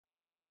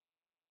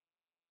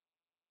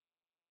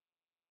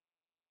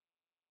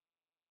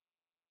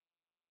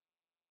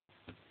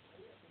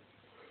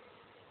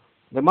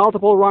The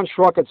multiple launch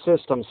rocket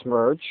system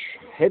SMERCH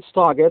hits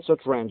targets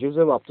at ranges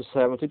of up to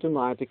 70 to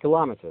 90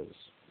 kilometers.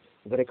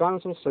 The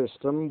reconnaissance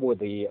system with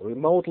the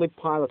remotely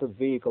piloted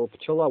vehicle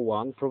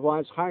PCHELA-1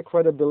 provides high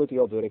credibility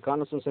of the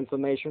reconnaissance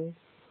information,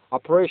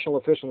 operational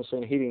efficiency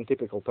in hitting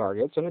typical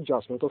targets, and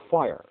adjustment of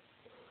fire.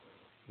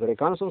 The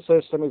reconnaissance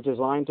system is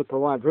designed to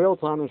provide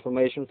real-time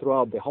information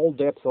throughout the whole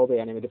depth of the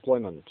enemy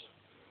deployment.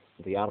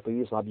 The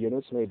RPV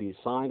subunits may be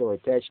assigned or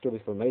attached to the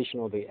formation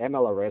of the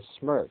MLRS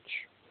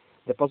SMERCH.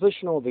 The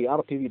position of the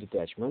RPV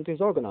detachment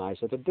is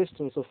organized at a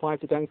distance of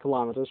 5 to 10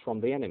 kilometers from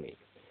the enemy.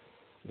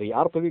 The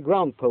RPV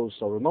ground post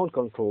or remote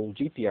control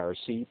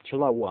GPRC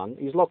PCHELA-1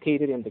 is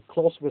located in the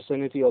close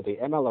vicinity of the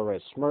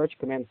MLRS SMERCH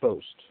command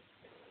post.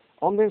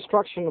 On the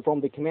instruction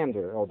from the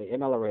commander of the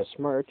MLRS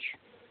SMERCH,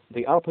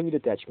 the RPV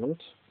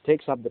detachment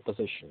takes up the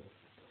position.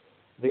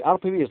 The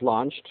RPV is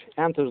launched,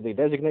 enters the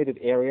designated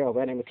area of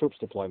enemy troops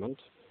deployment,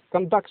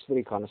 conducts the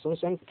reconnaissance,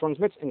 and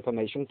transmits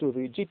information to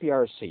the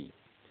GPRC.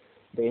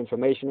 The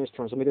information is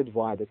transmitted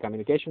via the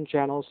communication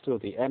channels to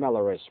the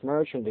MLRS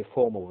SMERCH in the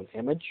form of an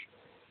image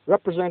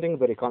representing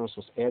the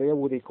reconnaissance area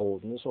with the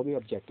coordinates of the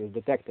objective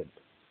detected.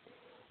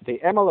 The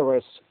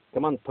MLRS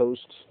command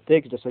post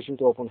takes decision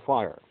to open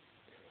fire.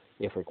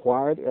 If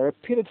required, a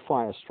repeated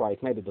fire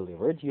strike may be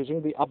delivered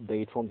using the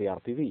update from the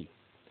RPV.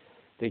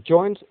 The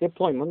joint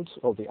deployment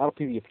of the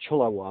RPV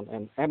PCHELA-1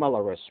 and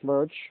MLRS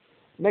SMERCH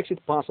makes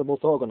it possible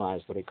to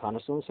organize the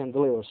reconnaissance and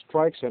deliver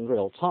strikes in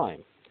real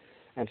time,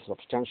 and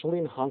substantially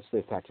enhance the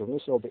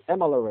effectiveness of the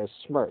MLRS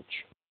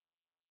SMERCH.